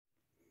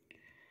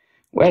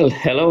Well,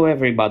 hello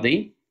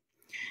everybody.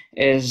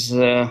 As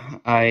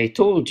I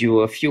told you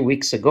a few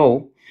weeks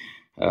ago,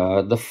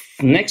 the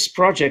next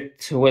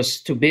project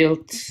was to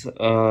build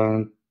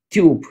a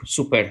tube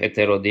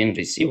superheterodyne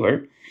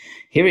receiver.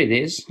 Here it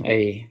is.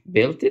 I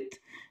built it,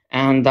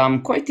 and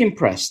I'm quite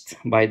impressed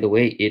by the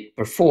way it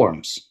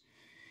performs.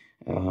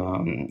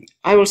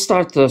 I will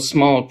start a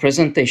small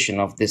presentation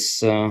of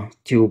this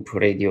tube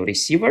radio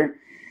receiver.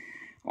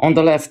 On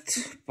the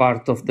left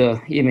part of the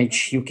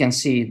image, you can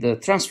see the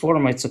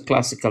transformer. It's a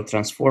classical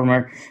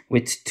transformer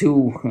with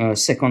two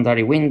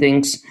secondary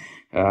windings.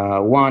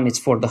 One is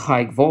for the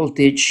high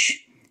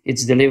voltage.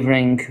 It's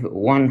delivering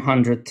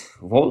 100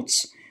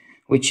 volts,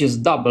 which is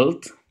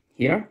doubled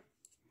here.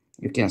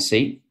 You can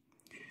see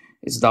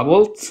it's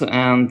doubled,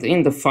 and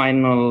in the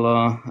final,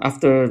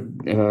 after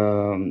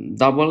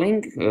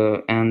doubling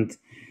and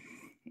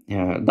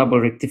double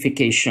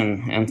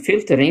rectification and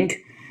filtering,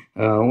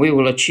 we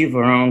will achieve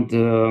around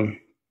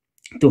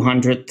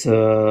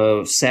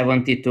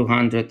 270,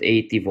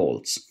 280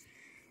 volts.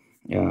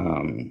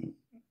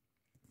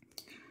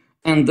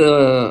 And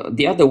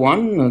the other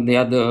one, the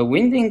other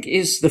winding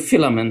is the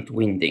filament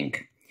winding.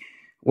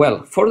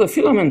 Well, for the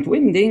filament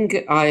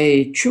winding,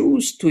 I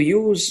choose to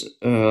use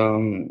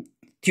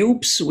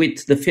tubes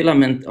with the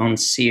filament on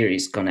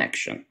series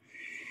connection.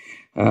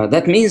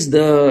 That means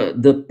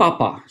the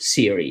Papa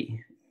series,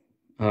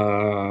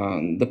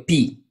 the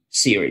P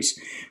series,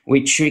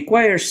 which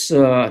requires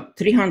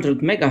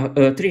 300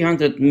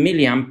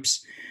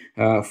 milliamps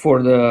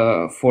for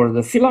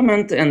the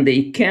filament, and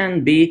they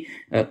can be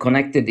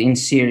connected in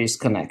series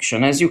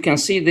connection. As you can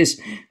see, this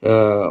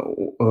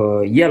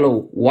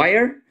yellow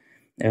wire,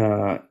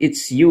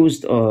 it's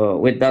used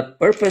with that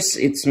purpose.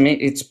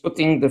 It's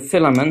putting the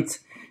filament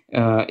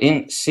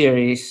in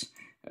series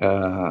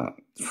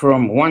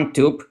from one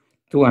tube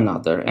to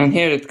another, and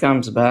here it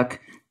comes back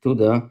to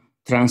the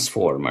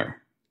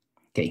transformer.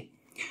 Okay.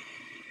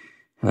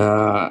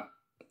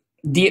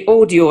 The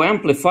audio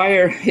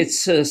amplifier,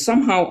 it's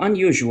somehow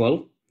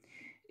unusual.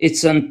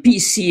 It's an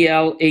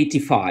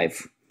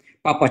PCL85,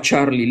 Papa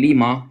Charlie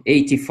Lima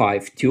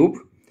 85 tube.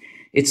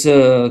 It's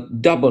a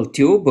double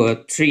tube, a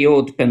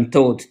triode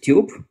pentode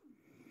tube,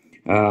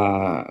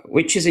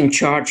 which is in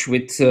charge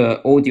with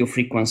audio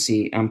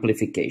frequency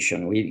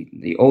amplification, with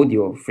the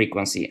audio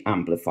frequency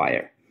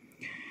amplifier.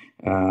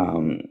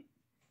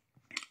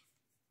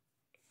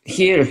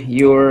 Here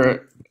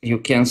you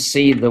can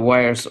see the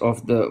wires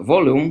of the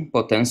volume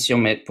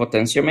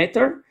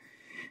potentiometer,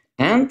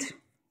 and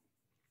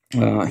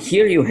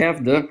here you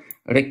have the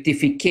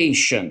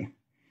rectification.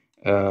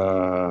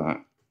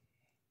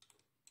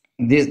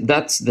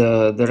 That's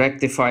the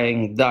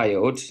rectifying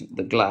diode,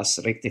 the glass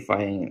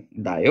rectifying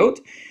diode,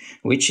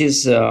 which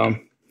is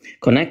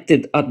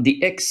connected at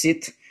the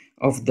exit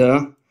of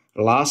the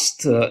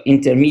last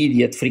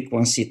intermediate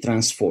frequency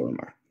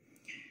transformer.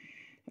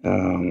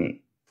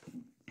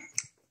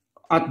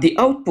 At the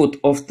output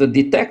of the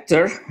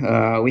detector,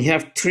 we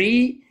have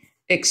three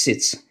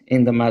exits,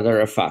 in the matter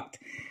of fact.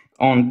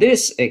 On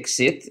this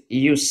exit,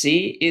 you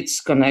see it's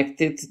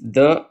connected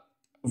the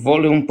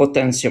volume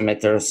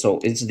potentiometer, so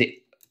it's the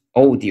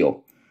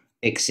audio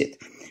exit.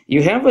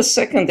 You have a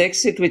second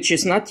exit which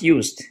is not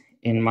used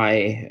in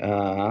my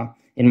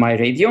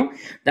radio.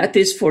 That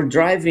is for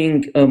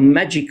driving a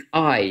magic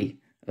eye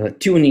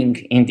tuning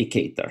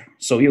indicator,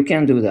 so you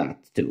can do that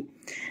too.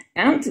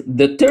 And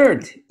the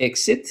third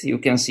exit, you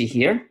can see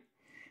here,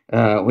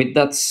 with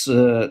that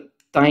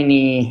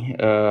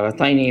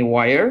tiny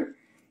wire,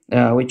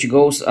 which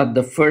goes at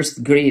the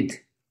first grid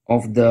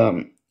of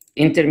the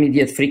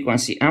intermediate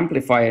frequency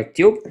amplifier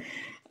tube,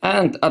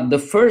 and at the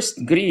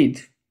first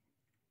grid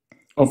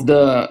of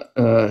the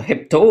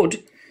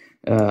heptode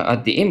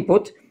at the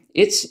input.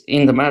 It's,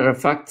 in the matter of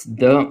fact,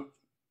 the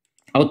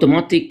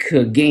automatic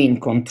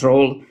gain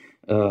control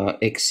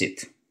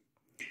exit.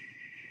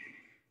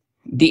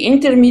 The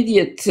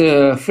intermediate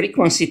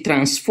frequency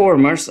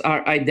transformers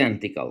are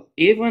identical,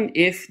 even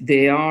if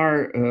they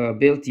are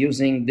built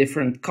using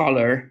different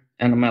color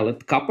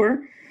enameled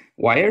copper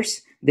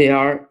wires. They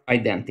are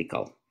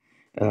identical.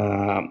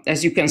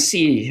 As you can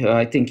see,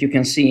 I think you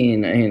can see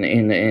in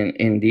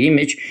the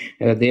image,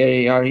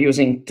 they are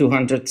using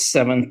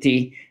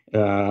 270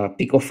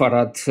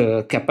 picofarad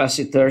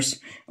capacitors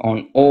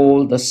on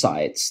all the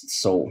sides.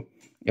 So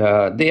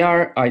they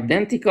are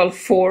identical,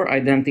 four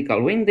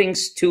identical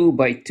windings, 2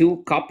 by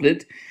 2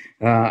 coupled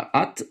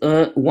at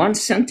 1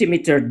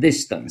 centimeter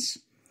distance.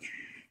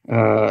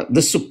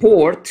 The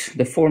support,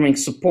 the forming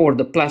support,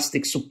 the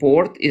plastic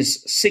support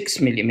is 6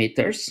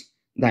 millimeters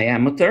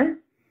diameter,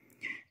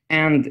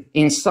 and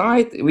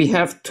inside we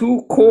have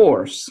two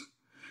cores.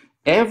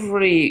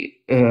 Every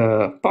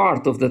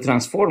part of the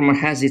transformer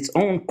has its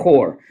own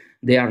core.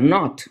 They are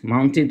not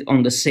mounted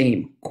on the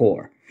same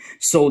core,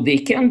 so they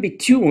can be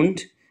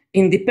tuned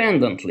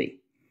independently.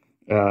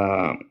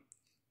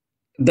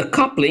 The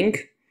coupling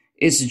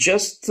is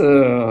just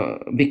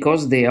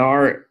because they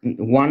are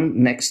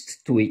one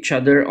next to each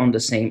other on the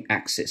same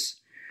axis.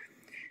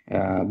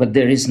 But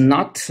there is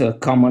not a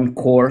common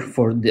core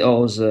for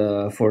those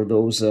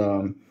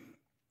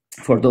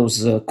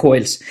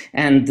coils.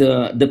 And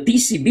the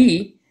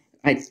PCB,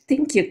 I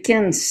think you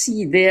can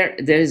see there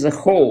is a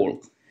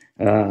hole.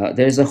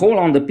 There is a hole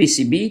on the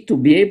PCB to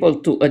be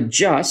able to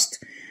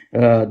adjust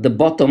the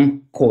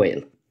bottom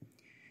coil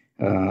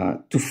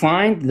to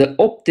find the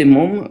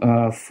optimum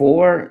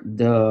for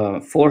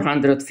the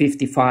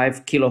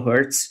 455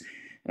 kilohertz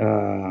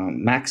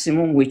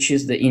maximum, which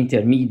is the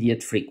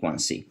intermediate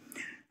frequency.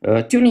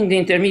 Tuning the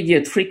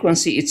intermediate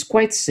frequency, it's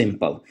quite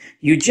simple.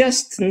 You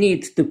just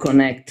need to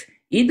connect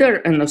either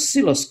an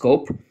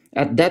oscilloscope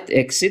at that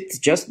exit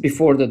just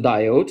before the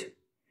diode,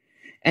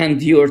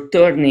 and you're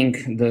turning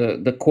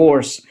the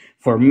course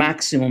for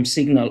maximum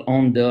signal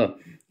on the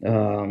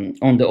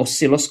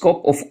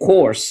oscilloscope. Of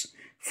course,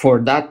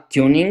 for that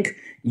tuning,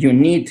 you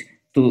need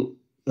to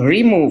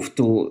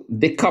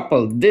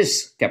decouple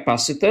this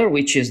capacitor,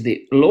 which is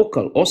the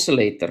local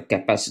oscillator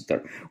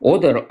capacitor.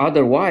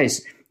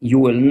 Otherwise, you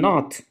will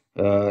not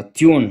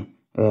tune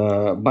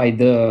by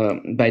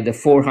the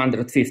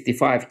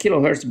 455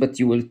 kilohertz, but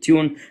you will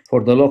tune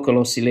for the local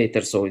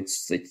oscillator. So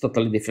it's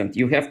totally different.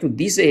 You have to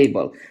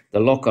disable the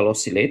local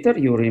oscillator.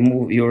 You're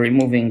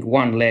removing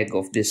one leg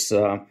of this,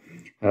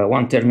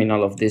 one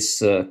terminal of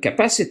this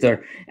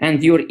capacitor,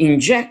 and you're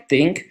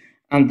injecting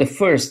on the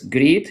first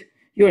grid.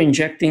 You're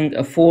injecting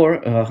a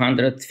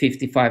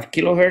 455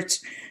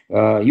 kilohertz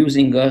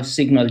using a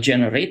signal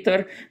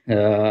generator,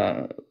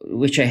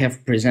 which I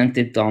have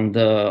presented on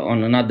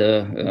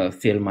another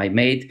film I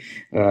made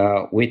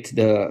with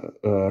the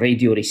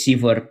radio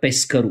receiver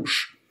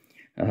Pescarush.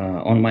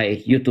 On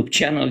my YouTube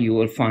channel, you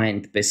will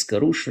find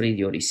Pescarush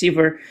radio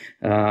receiver,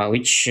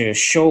 which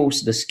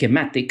shows the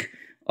schematic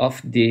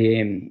of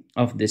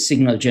the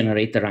signal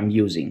generator I'm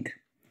using.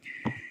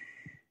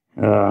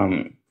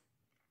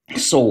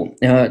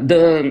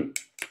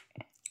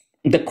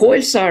 The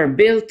coils are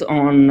built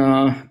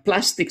on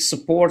plastic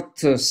support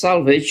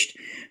salvaged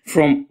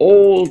from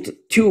old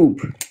tube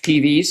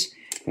TVs.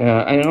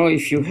 I don't know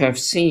if you have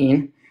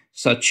seen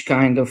such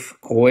kind of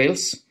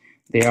coils.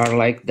 They are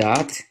like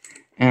that,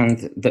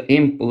 and the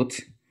input,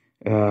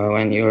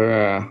 when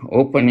you're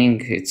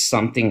opening, it's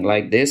something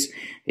like this.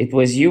 It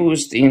was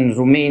used in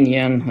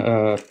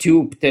Romanian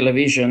tube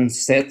television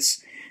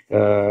sets,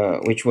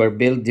 which were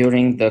built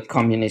during the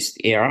communist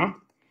era.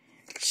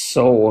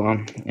 So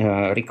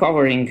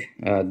recovering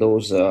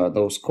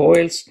those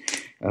coils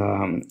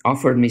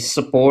offered me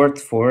support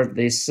for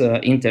this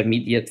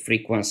intermediate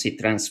frequency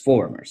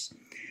transformers.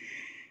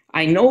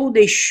 I know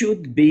they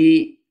should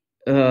be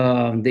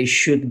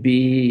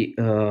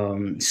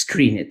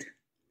screened.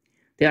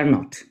 They are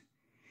not.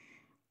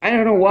 I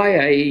don't know why.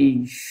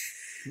 I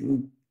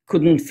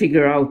couldn't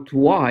figure out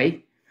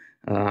why.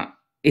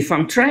 If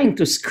I'm trying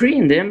to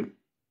screen them,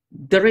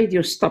 the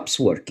radio stops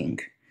working.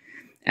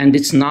 And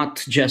it's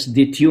not just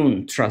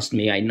detune. Trust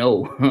me, I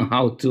know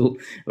how to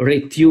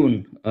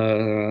retune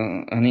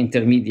an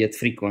intermediate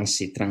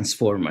frequency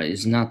transformer.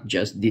 It's not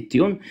just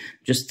detune,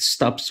 just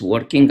stops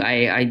working.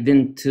 I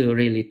didn't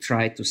really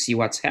try to see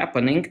what's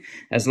happening.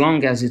 As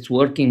long as it's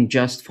working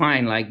just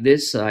fine like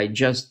this, I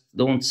just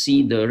don't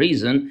see the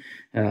reason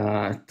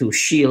to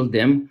shield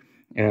them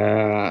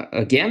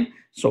again.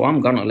 So I'm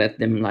gonna let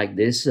them like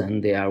this,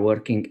 and they are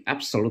working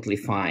absolutely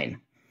fine.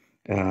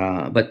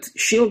 But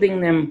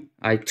shielding them,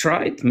 I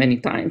tried many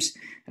times,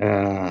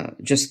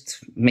 just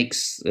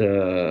makes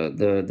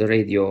the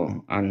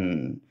radio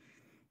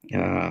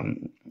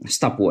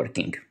stop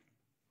working.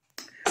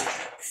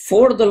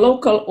 For the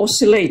local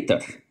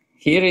oscillator,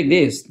 here it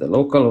is, the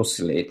local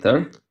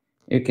oscillator.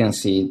 You can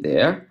see it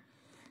there.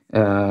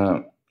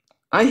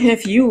 I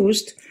have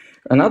used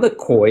another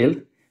coil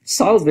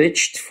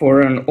salvaged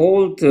for an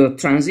old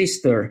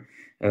transistor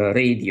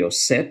radio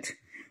set.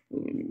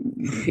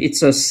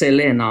 It's a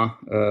Selena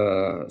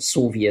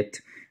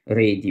Soviet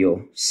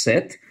radio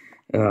set.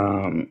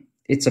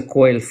 It's a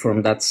coil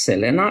from that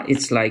Selena.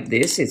 It's like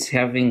this. It's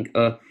having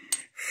a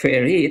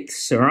ferrite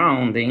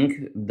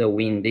surrounding the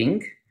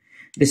winding.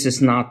 This is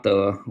not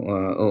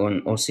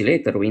an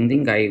oscillator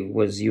winding. I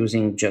was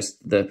using just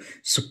the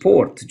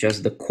support,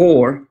 just the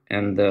core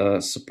and the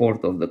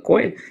support of the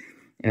coil.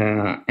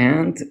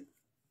 And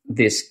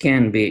this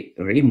can be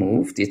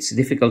removed. It's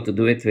difficult to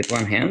do it with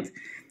one hand.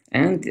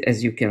 And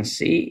as you can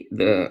see,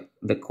 the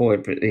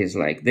coil is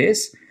like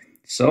this.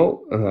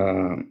 So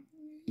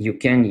you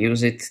can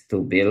use it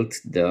to build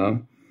the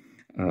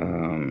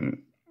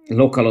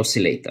local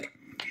oscillator.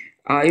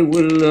 I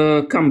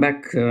will come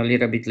back a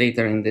little bit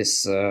later in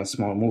this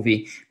small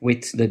movie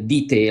with the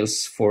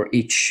details for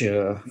each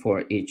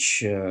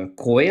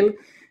coil.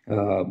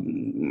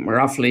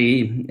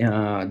 Roughly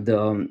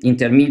the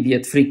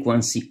intermediate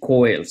frequency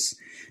coils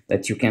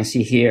that you can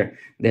see here,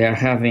 they are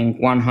having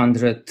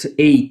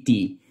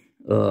 180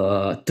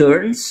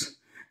 turns,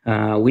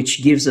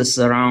 which gives us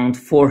around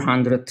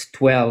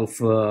 412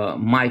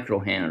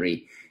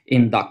 microhenry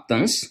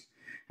inductance.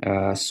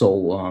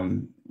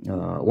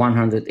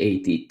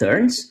 180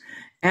 turns.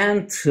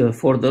 And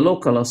for the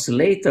local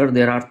oscillator,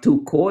 there are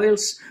two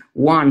coils.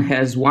 One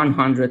has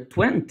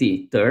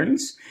 120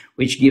 turns,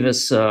 which give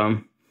us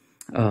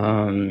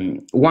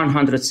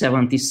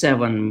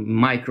 177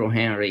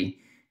 microhenry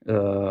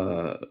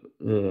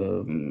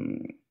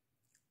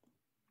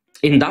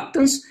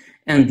inductance,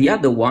 and the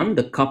other one,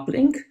 the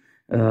coupling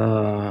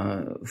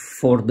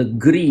for the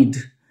grid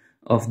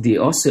of the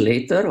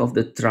oscillator, of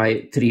the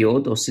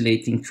triode,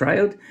 oscillating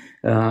triode,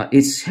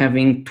 is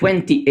having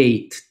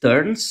 28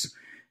 turns,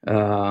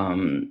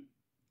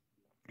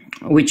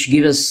 which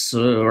gives us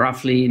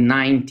roughly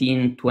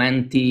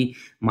 19-20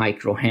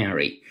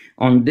 microhenry.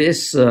 On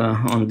this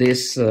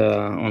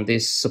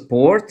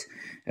support,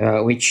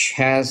 which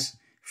has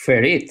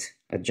ferrite,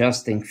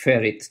 adjusting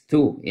ferrite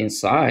 2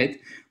 inside,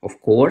 of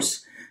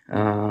course,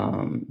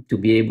 to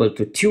be able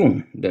to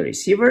tune the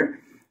receiver,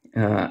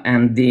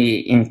 and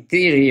the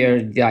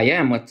interior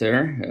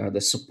diameter,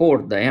 the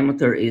support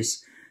diameter,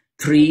 is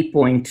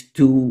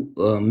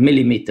 3.2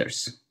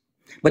 millimeters.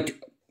 But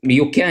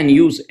you can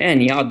use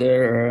any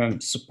other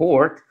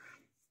support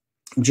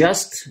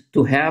just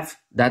to have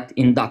that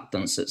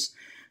inductances.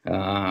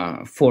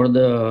 For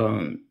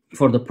the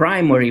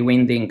primary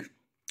winding,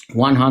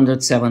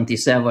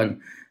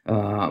 177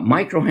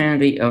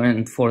 microhenry,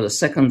 and for the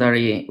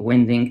secondary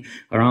winding,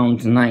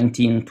 around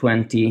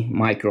 19-20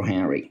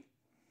 microhenry.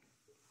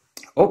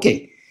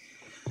 Okay,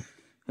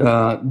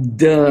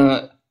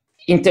 the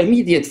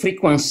intermediate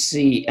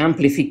frequency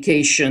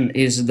amplification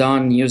is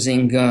done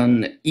using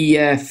an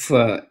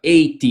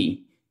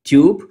EF80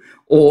 tube,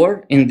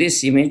 or in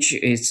this image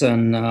it's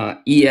an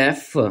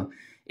AF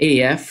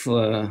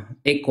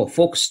Echo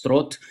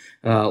Foxtrot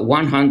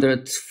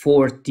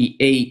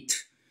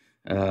 148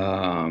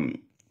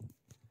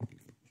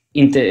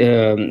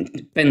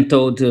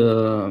 pentode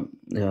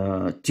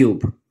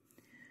tube.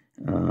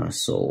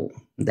 So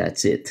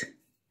that's it.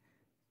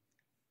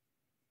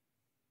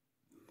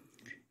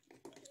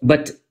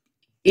 But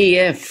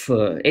AF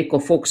Echo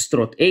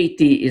Foxtrot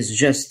 80 is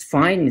just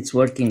fine. It's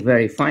working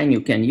very fine. You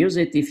can use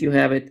it if you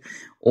have it,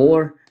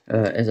 or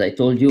as I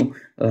told you,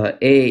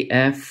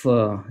 AF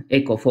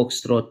Echo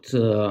Foxtrot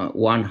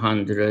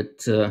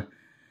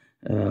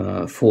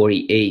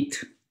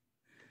 148.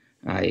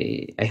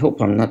 I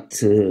hope I'm not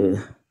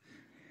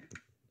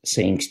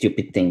saying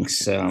stupid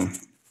things.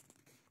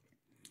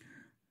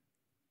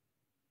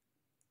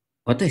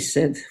 What I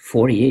said,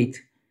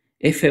 48.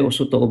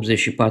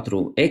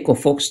 EF80 Echo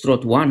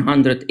Foxtrot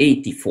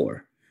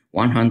 184.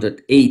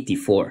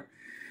 184.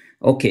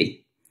 Okay.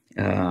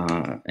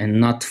 And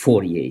not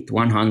 48,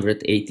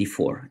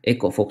 184,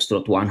 Echo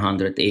Foxtrot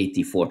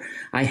 184.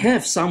 I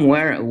have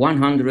somewhere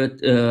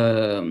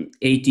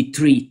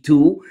 183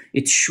 too.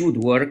 It should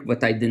work,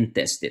 but I didn't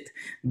test it.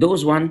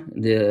 Those one,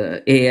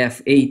 the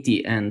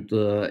EF80 and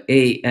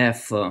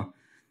AF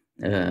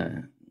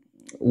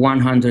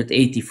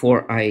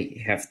 184,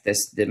 I have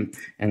tested them,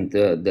 and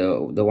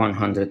the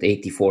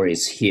 184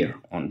 is here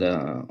on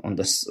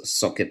the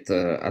socket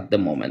at the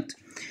moment.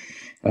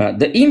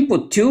 The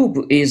input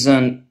tube is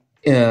an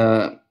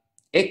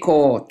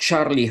Echo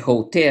Charlie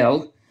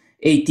Hotel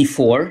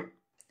 84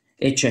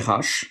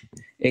 ECH,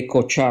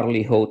 Echo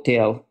Charlie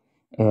Hotel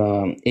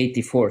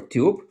 84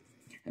 tube.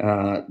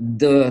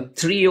 The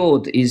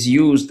triode is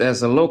used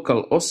as a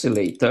local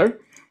oscillator,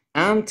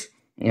 and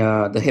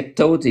the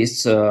heptode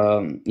is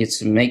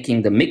it's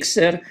making the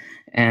mixer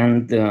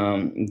and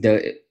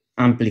the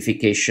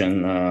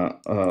amplification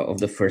of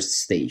the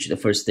first stage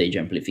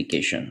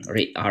amplification,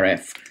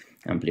 RF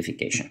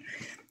amplification.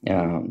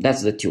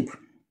 That's the tube.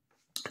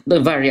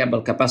 The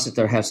variable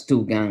capacitor has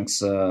two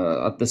gangs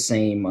at the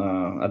same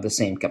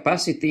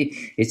capacity.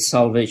 It's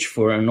salvaged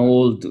for an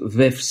old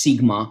VEF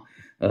Sigma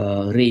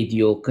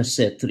radio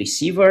cassette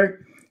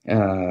receiver.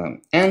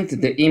 And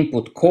the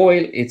input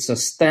coil, it's a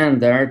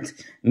standard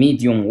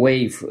medium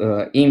wave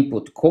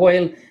input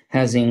coil.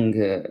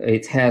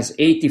 It has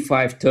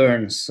 85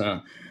 turns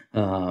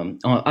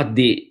at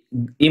the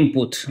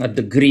input, at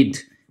the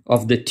grid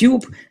of the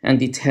tube, and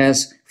it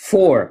has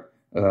 4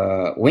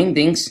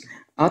 windings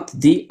at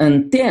the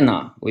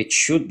antenna, which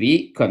should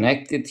be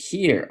connected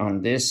here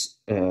on this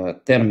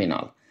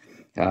terminal.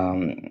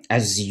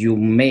 As you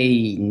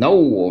may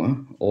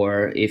know,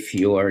 or if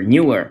you are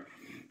newer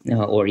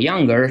or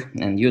younger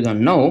and you don't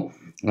know,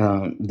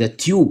 the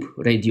tube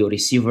radio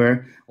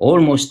receiver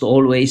almost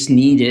always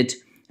needed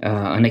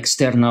an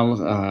external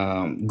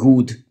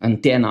good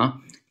antenna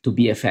to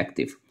be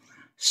effective.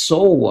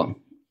 So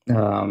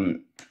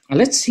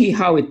let's see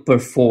how it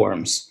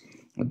performs,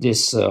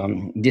 this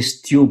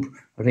tube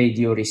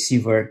radio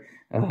receiver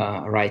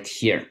right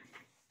here.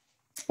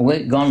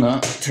 We're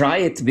gonna try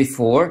it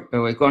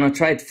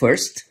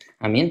first,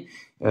 I mean,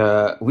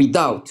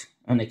 without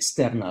an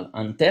external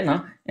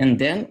antenna, and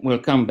then we'll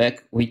come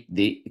back with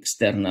the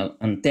external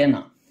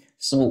antenna.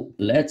 So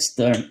let's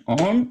turn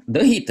on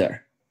the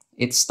heater.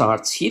 It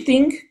starts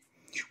heating.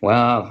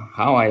 Well,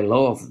 how I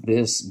love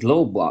this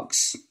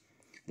Glowbugs.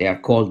 They are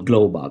called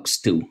Glowbugs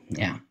too.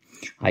 Yeah,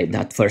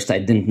 at first I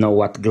didn't know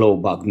what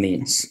Glowbug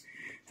means.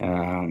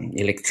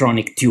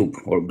 Electronic tube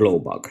or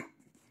Glowbug.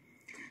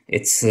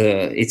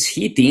 It's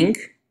heating,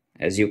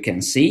 as you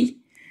can see,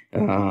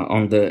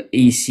 on the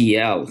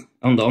ECL,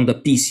 on the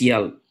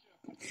PCL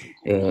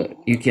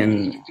You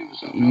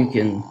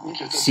can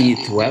see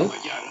it well.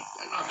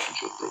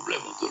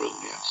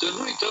 Să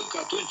nu uităm că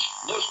atunci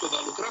Moscova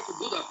a lucrat cu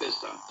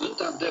Budapesta în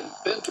tandem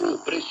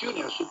pentru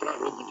presiunea asupra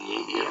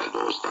României. Erau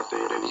două state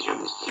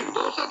revizioniste.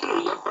 Două state,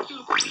 iar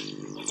Partidul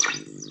Comunist.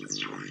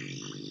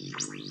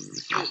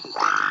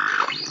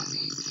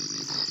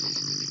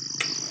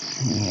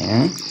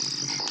 Yeah.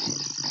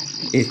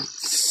 It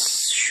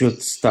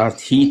should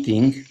start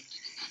heating,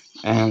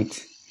 and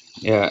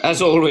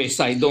as always,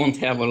 I don't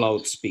have a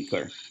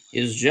loudspeaker.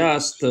 It's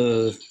just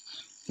a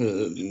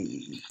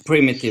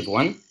primitive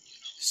one.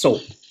 So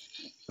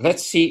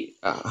let's see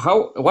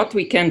what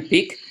we can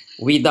pick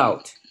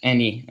without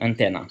any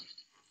antenna.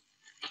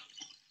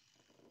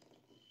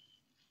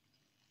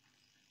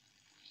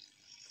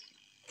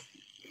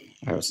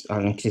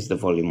 I'll increase the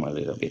volume a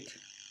little bit.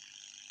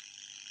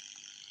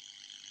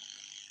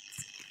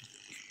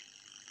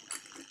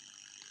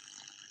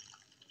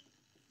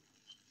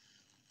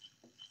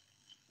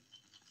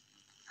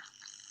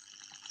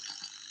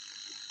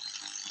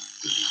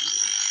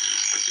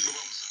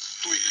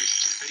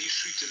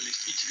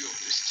 решительность и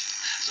твердость,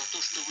 за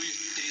то, что вы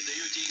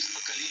передаете из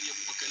поколения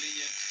в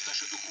поколение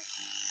наши духовные.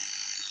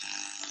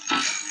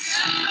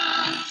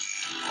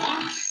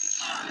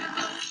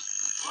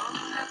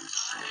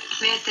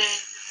 Verehrte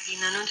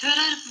und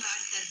Hörer,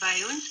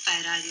 bei uns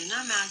bei Radio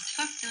Name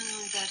folgt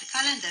unser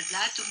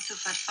Kalenderblatt, um zu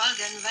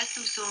verfolgen, was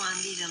du so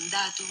an diesem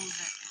Datum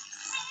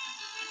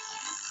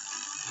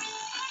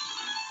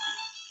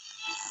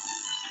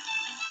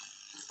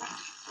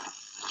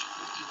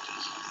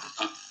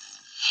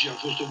Și a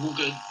fost o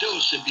muncă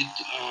deosebit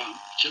a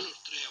celor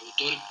trei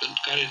autori,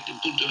 pentru care, din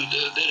punctul meu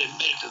de vedere,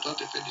 merită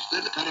toate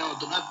felicitările, care au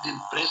adunat din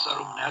presa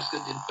românească,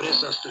 din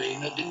presa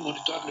străină, din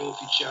monitoarele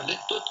oficiale,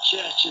 tot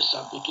ceea ce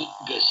s-a putut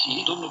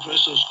găsi. Domnul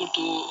profesor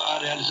Scurtu a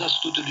realizat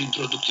studiul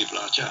introductiv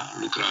la acea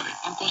lucrare.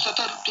 Am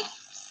constatat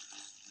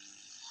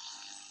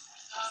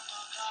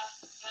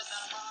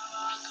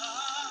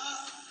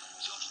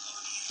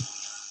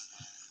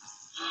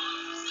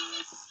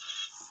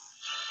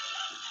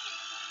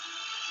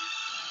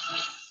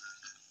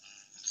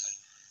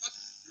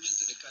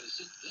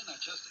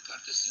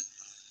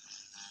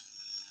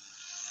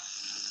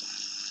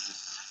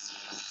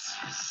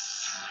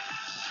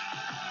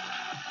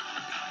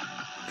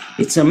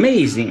It's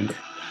amazing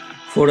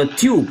for a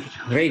tube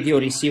radio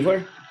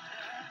receiver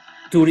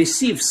to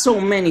receive so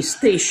many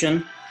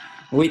stations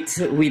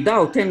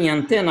without any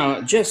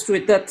antenna, just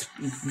with that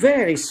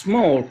very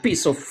small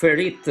piece of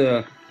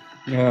ferrite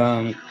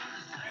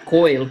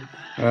coil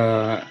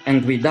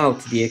and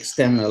without the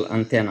external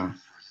antenna.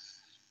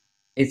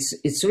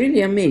 It's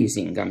really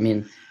amazing. I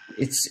mean,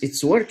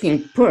 it's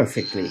working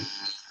perfectly.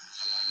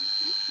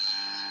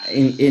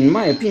 In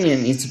my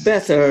opinion, it's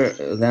better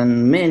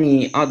than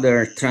many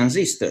other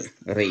transistor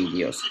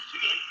radios.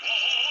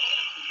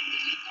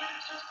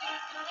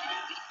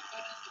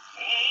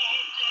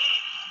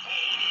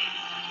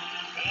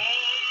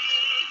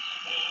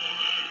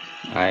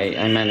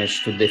 I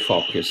managed to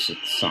defocus it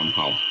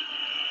somehow.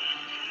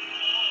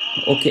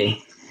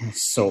 Okay,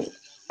 so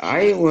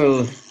I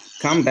will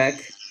come back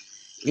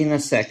in a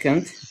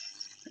second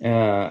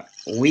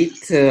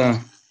with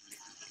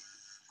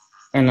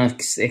an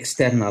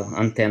external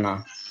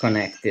antenna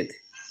connected.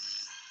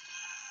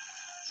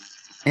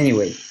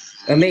 Anyway,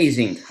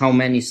 amazing how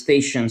many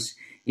stations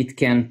it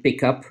can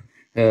pick up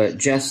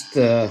just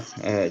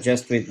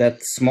with that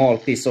small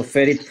piece of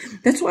ferrite.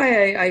 That's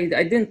why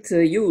I didn't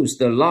use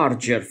the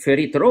larger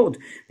ferrite rod,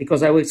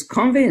 because I was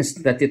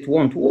convinced that it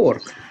won't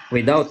work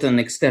without an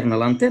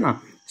external antenna.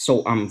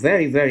 So I'm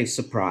very, very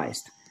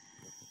surprised.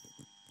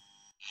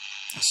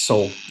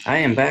 So I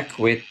am back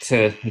with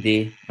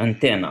the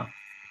antenna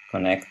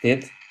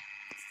connected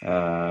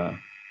to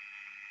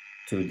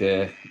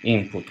the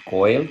input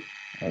coil,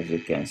 as you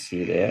can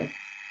see there.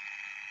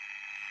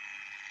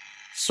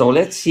 So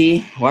let's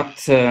see what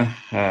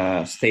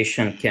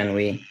station can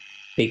we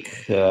pick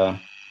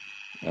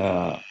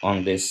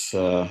on this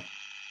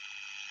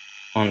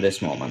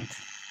moment.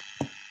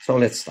 So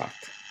let's start.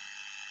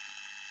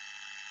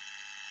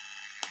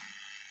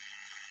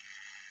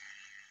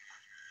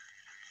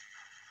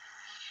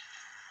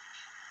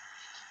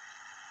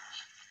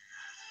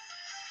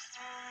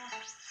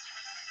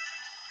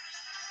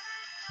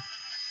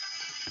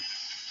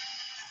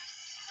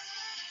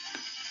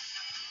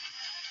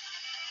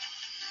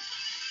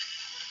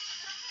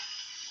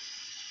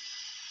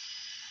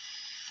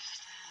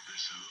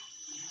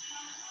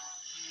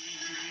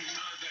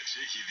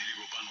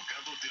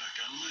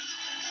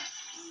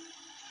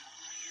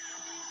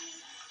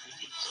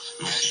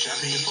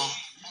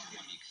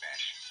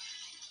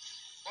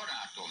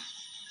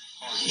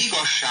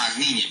 Igazság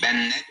nincs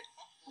benned.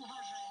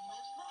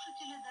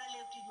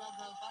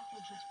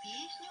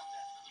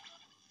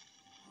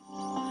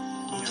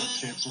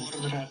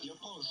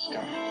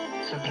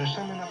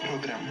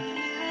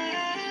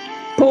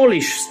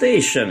 Polish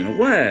station.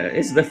 Well,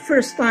 it's the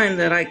first time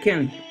that I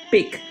can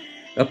pick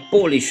a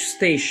Polish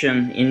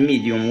station in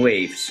medium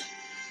waves.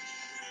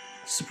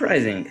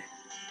 Surprising.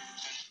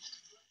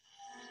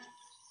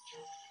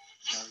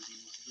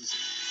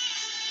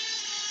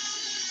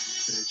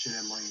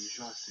 cele mai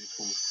joase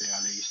puncte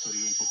ale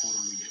istoriei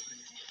poporului evreu.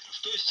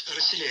 То есть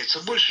расселяется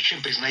больше,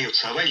 чем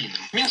признается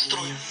аварийным.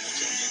 Минстрой,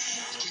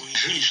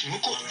 жилищным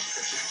уколом.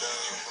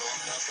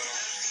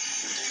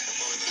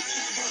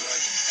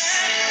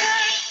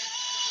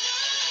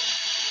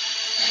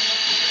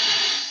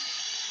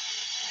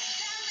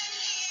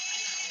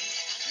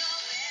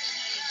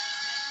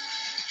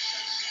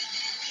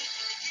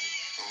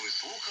 Ви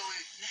слухали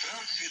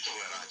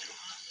Трансвітове радіо.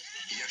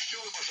 Якщо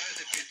ви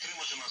бажаєте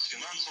підтримати нас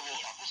фінансово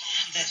або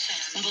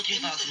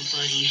împotriva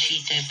grupării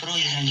șiite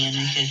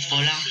pro-iraniene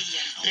Hezbollah,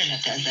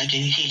 relatează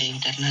agențiile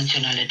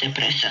internaționale de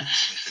presă.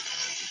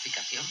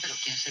 Pero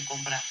 ¿quién se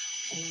compra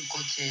un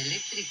coche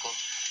eléctrico?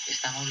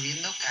 Estamos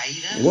viendo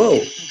caídas Wow,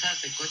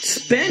 de coches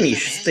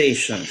Spanish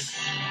stations.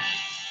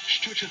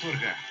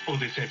 Щочетверга о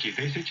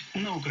 10:10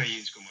 на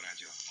українському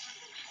радіо.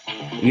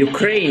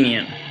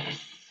 Ukrainian.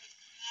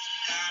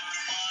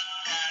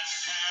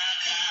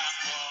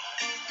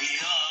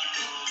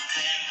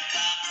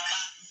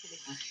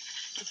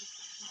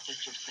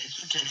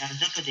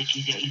 Sugerează că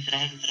decizia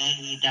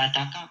Israelului de a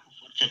ataca cu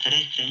forță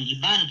terestre în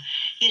Liban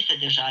este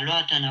deja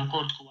luată în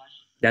acord cu Washington.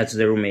 That's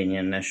the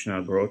Romanian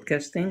National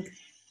Broadcasting.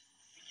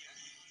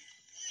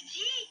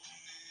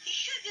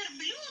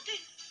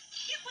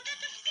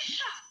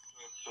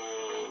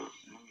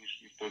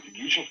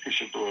 стратегической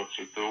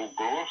ситуации, это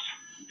угроз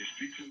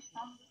действительно.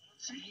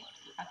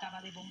 Acaba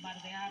de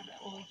bombardear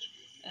hoy,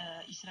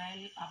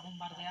 Israel ha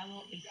bombardeado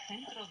el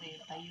centro de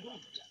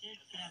Beirut.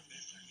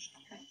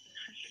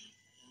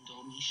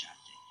 2007.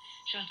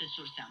 Și alte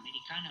surse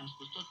americane au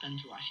spus tot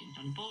pentru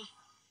Washington Post,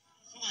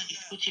 suma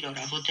discuțiilor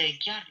avute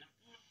chiar la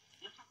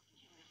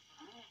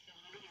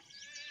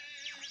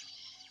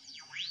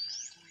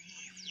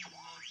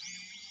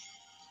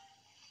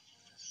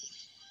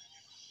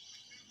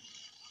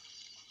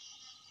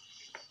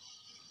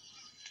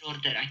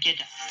de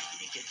rachete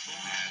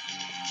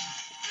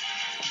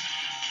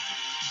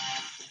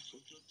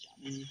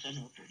amenință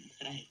nordul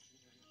Israel.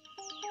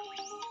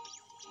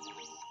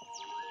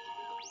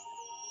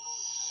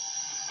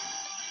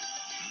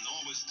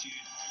 Новости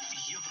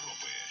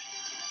Европы.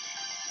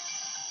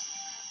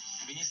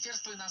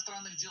 Министерство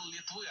иностранных дел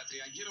Литвы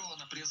отреагировало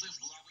на призыв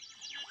главы...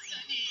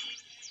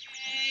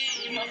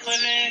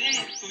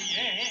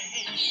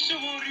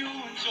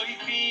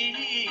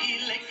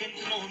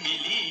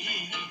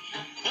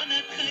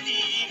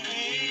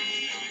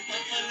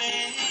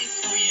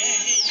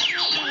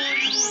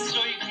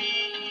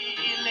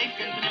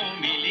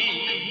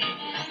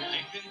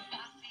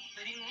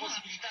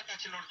 Posibilitatea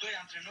celor doi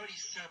antrenori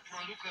să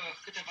producă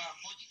câteva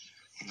modificări.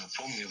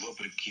 Напомню,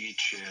 вопреки,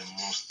 че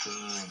мост...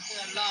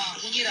 La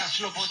unirea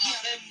Slobozia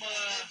avem...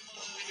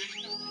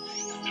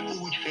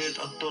 Úgy félt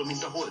attól,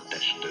 mint a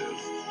holttesttől.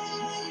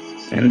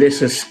 And this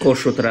is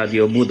Kossuth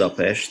Radio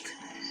Budapest.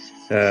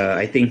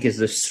 I think is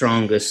the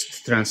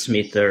strongest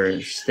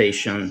transmitter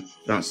station,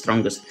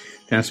 strongest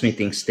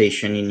transmitting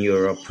station in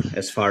Europe,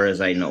 as far as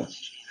I know.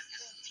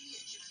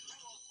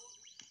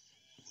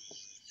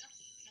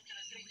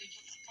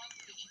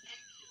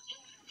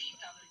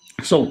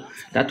 So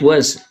that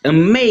was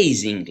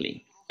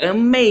amazingly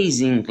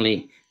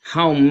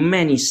how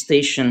many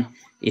stations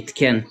it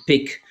can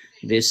pick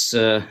this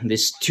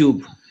this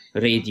tube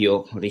radio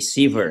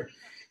receiver.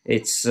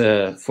 It's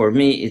for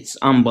me it's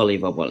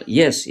unbelievable.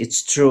 Yes,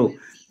 it's true.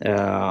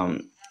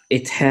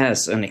 It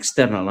has an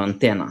external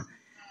antenna.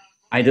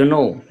 I don't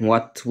know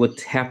what would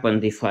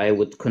happen if I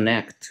would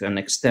connect an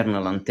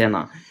external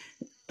antenna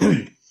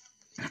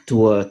to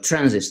a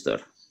transistor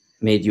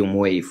medium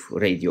wave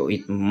radio.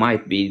 It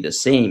might be the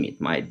same, it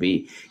might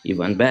be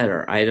even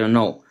better, I don't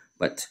know.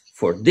 But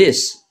for this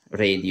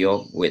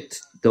radio with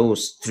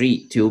those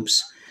three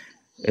tubes,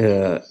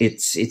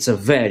 it's a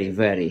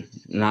very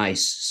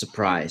nice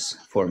surprise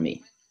for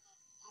me.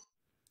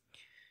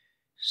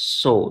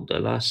 So the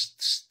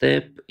last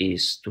step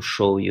is to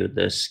show you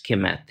the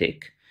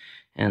schematic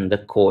and the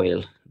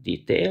coil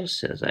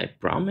details, as I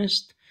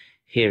promised.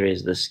 Here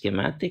is the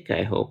schematic.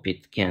 I hope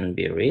it can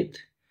be read.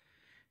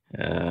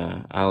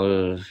 I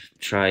will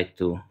try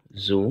to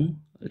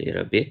zoom a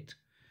little bit.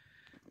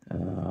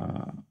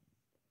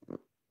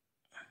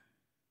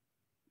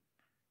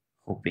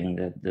 Hoping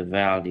that the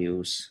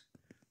values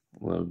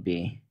will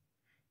be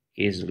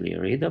easily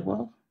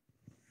readable.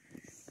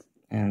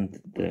 And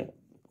the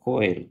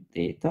coil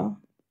data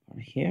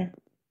are here.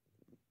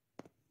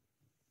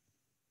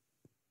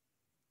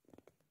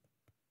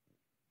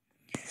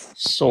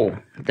 So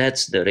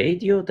that's the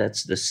radio,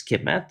 that's the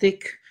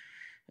schematic.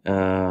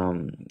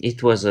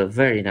 It was a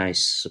very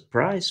nice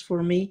surprise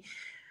for me,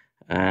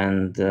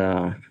 and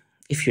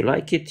if you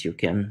like it, you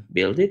can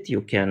build it.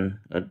 You can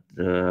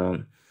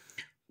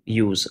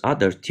use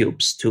other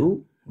tubes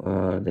too.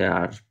 There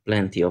are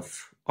plenty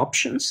of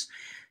options.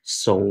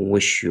 So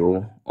wish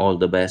you all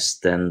the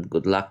best and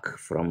good luck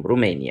from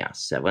Romania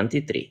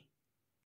 73.